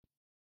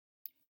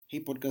Hey,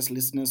 podcast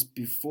listeners,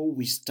 before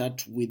we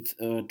start with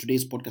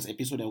today's podcast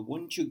episode, I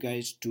want you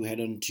guys to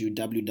head on to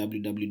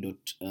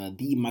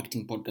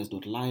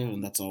www.themarketingpodcast.live,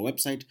 and that's our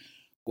website.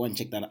 Go and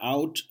check that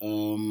out.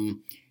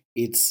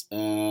 It's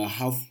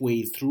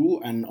halfway through,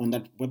 and on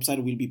that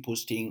website, we'll be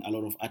posting a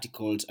lot of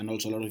articles and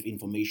also a lot of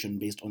information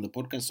based on the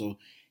podcast. So,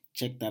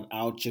 check that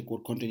out, check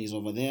what content is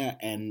over there,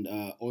 and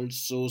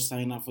also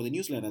sign up for the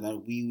newsletter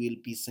that we will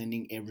be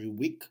sending every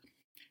week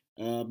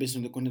based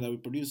on the content that we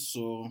produce.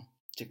 So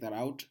check that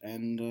out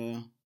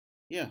and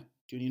yeah,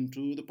 tune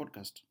into the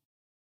podcast.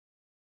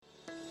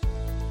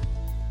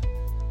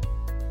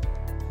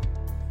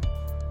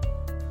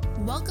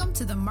 Welcome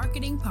to the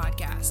Marketing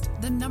Podcast,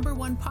 the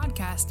 #1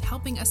 podcast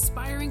helping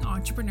aspiring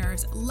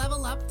entrepreneurs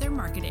level up their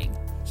marketing.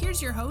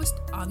 Here's your host,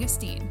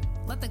 Augustine.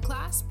 Let the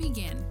class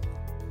begin.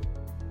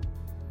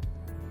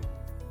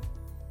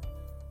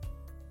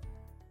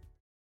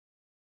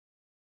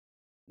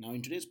 Now,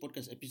 in today's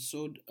podcast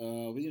episode,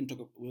 we're going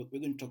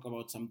to talk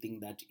about something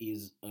that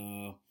is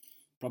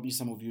probably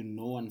some of you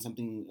know, and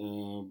something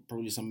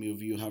probably some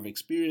of you have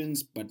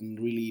experienced, but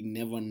really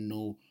never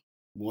know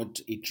what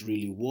it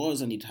really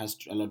was, and it has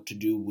a lot to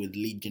do with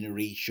lead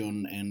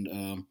generation and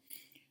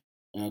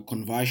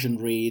conversion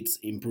rates,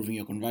 improving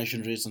your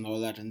conversion rates, and all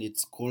that. And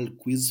it's called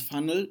Quiz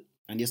Funnel.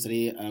 And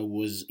yesterday I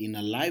was in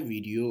a live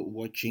video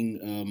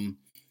watching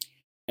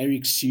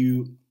Eric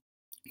Sue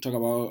talk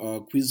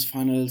about quiz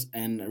funnels,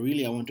 and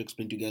really I want to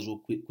explain to you guys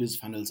what quiz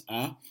funnels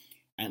are,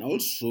 and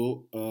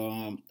also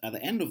at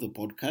the end of the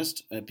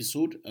podcast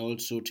episode I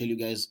also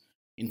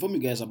inform you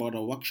guys about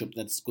a workshop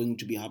that's going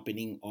to be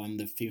happening on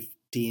the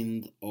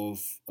 15th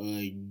of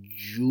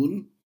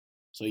June.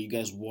 So you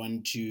guys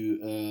want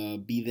to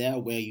be there,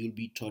 where you'll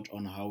be taught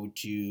on how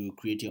to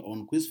create your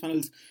own quiz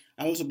funnels.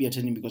 I'll also be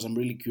attending because I'm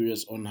really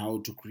curious on how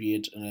to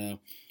create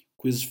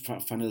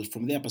funnels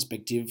from their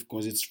perspective,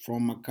 because it's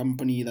from a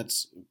company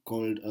that's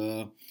called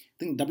I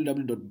think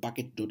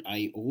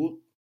www.bucket.io.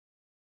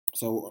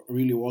 So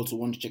really also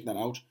want to check that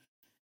out.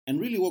 And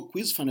really what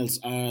quiz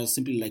funnels are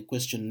simply like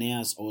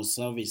questionnaires or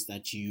surveys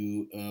that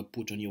you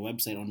put on your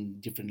website on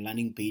different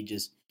landing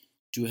pages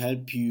to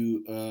help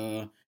you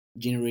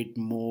generate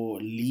more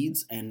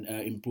leads and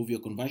improve your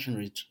conversion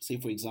rate. Say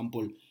for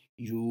example,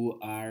 you're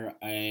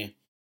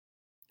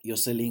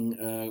selling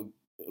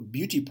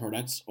beauty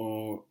products,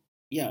 or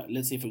yeah,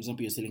 let's say for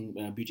example you're selling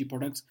beauty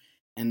products,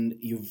 and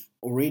you've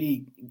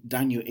already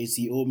done your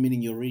SEO,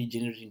 meaning you're already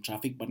generating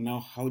traffic, but now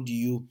how do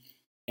you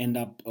end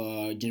up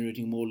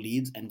generating more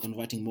leads and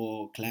converting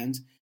more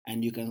clients?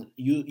 And you can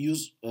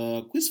use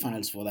quiz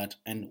funnels for that.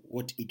 And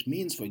what it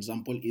means, for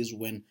example, is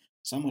when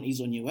someone is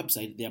on your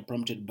website, they are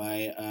prompted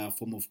by a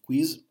form of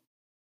quiz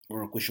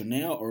or a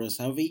questionnaire or a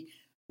survey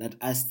that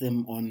asks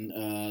them on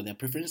their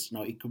preference.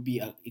 Now it could be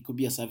a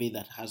survey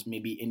that has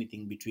maybe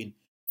anything between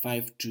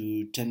 5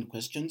 to 10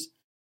 questions,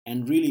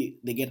 and really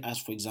they get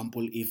asked, for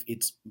example, if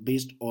it's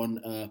based on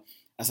a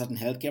certain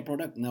healthcare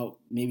product. Now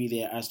maybe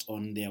they're asked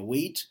on their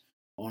weight,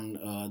 on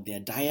their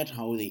diet,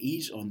 how they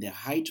eat, on their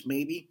height,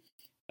 maybe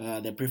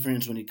their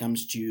preference when it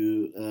comes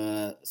to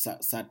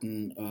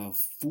certain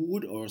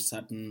food or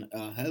certain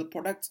health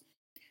products.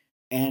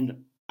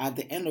 And at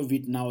the end of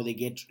it, now they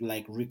get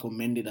like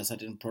recommended a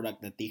certain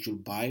product that they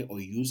should buy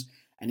or use,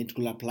 and it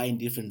could apply in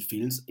different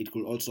fields. It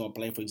could also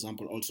apply, for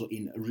example, also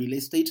in real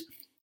estate.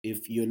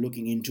 If you're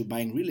looking into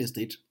buying real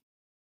estate,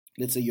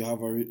 let's say you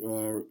have a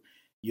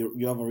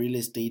real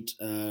estate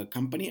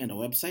company and a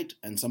website,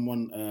 and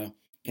someone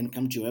can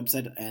come to your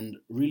website and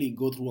really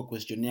go through a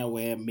questionnaire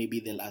where maybe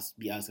be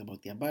asked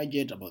about their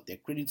budget, about their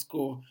credit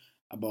score,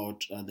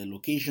 about the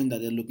location that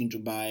they're looking to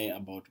buy,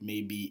 about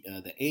maybe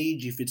the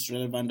age, if it's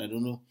relevant, I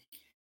don't know.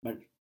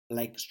 But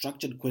like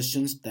structured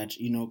questions that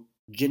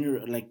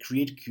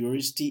create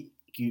curiosity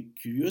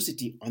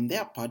on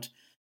their part,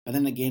 but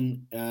then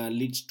again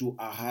leads to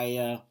a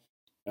higher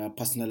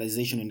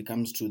personalization when it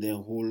comes to their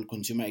whole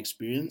consumer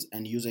experience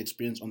and user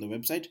experience on the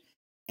website.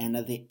 And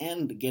at the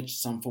end get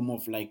some form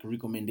of like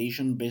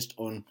recommendation based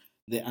on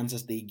the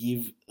answers they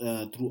give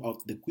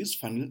throughout the quiz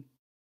funnel.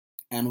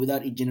 And with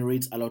that, it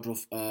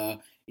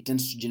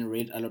tends to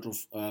generate a lot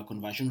of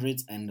conversion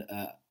rates and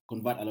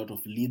convert a lot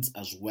of leads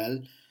as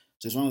well.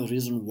 So it's one of the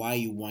reasons why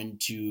you want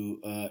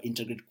to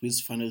integrate quiz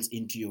funnels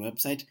into your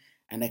website.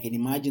 And I can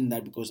imagine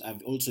that because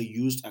I've also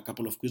used a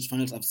couple of quiz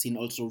funnels. I've seen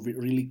also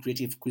really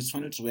creative quiz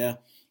funnels where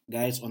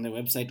guys on their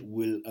website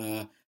will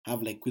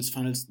have like quiz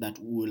funnels that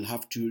will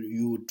have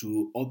you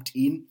to opt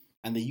in,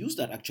 and they use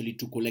that actually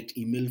to collect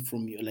email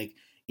from you, like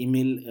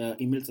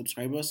email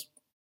subscribers,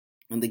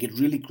 and they get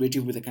really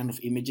creative with the kind of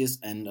images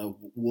and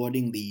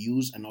wording they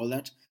use and all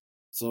that.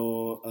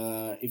 So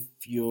if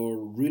you're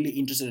really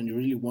interested and you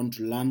really want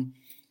to learn,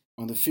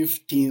 on the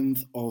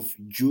 15th of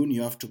June,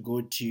 you have to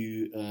go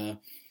to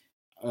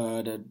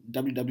the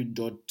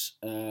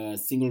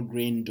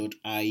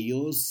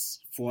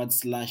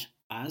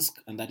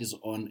www.singlegrain.io/ask, and that is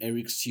on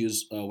Eric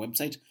Sue's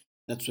website.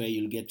 That's where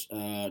you'll get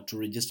to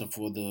register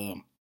for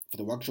the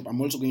workshop.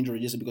 I'm also going to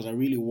register because I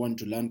really want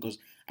to learn, because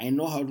I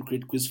know how to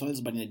create quiz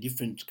files, but in a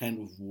different kind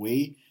of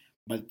way.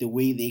 but the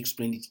way they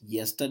explained it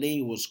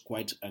yesterday was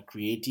quite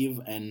creative.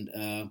 And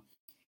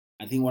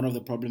I think one of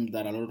the problems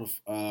that a lot of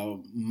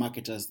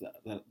marketers,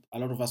 that a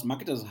lot of us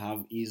marketers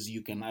have, is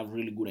you can have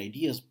really good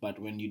ideas, but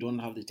when you don't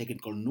have the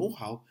technical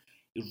know-how,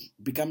 it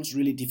becomes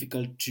really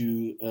difficult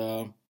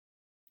to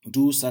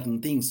do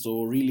certain things.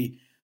 So really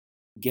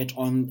get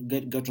on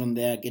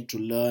there, get to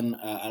learn.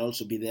 I'll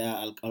also be there.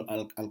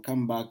 I'll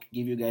come back,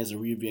 give you guys a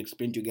review,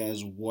 explain to you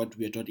guys what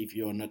we are taught if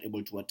you're not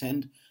able to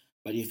attend.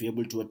 But if you're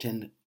able to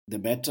attend, the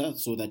better,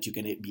 so that you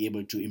can be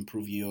able to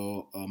improve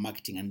your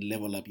marketing and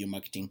level up your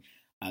marketing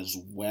as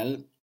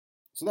well.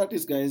 So that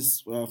is,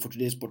 guys, for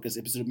today's podcast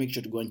episode. Make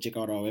sure to go and check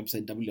out our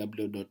website,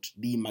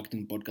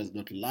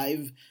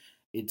 www.themarketingpodcast.live.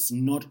 It's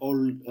not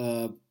all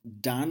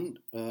done.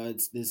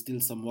 There's still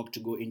some work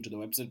to go into the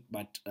website,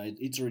 but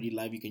it's already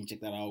live. You can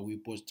check that out. We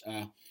post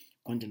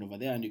content over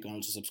there, and you can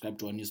also subscribe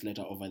to our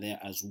newsletter over there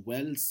as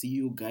well. See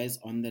you guys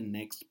on the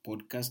next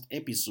podcast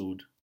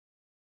episode.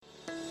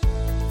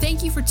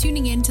 Thank you for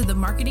tuning in to the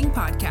Marketing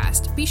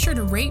Podcast. Be sure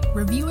to rate,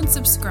 review, and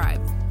subscribe.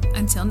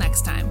 Until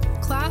next time,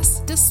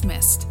 class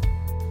dismissed.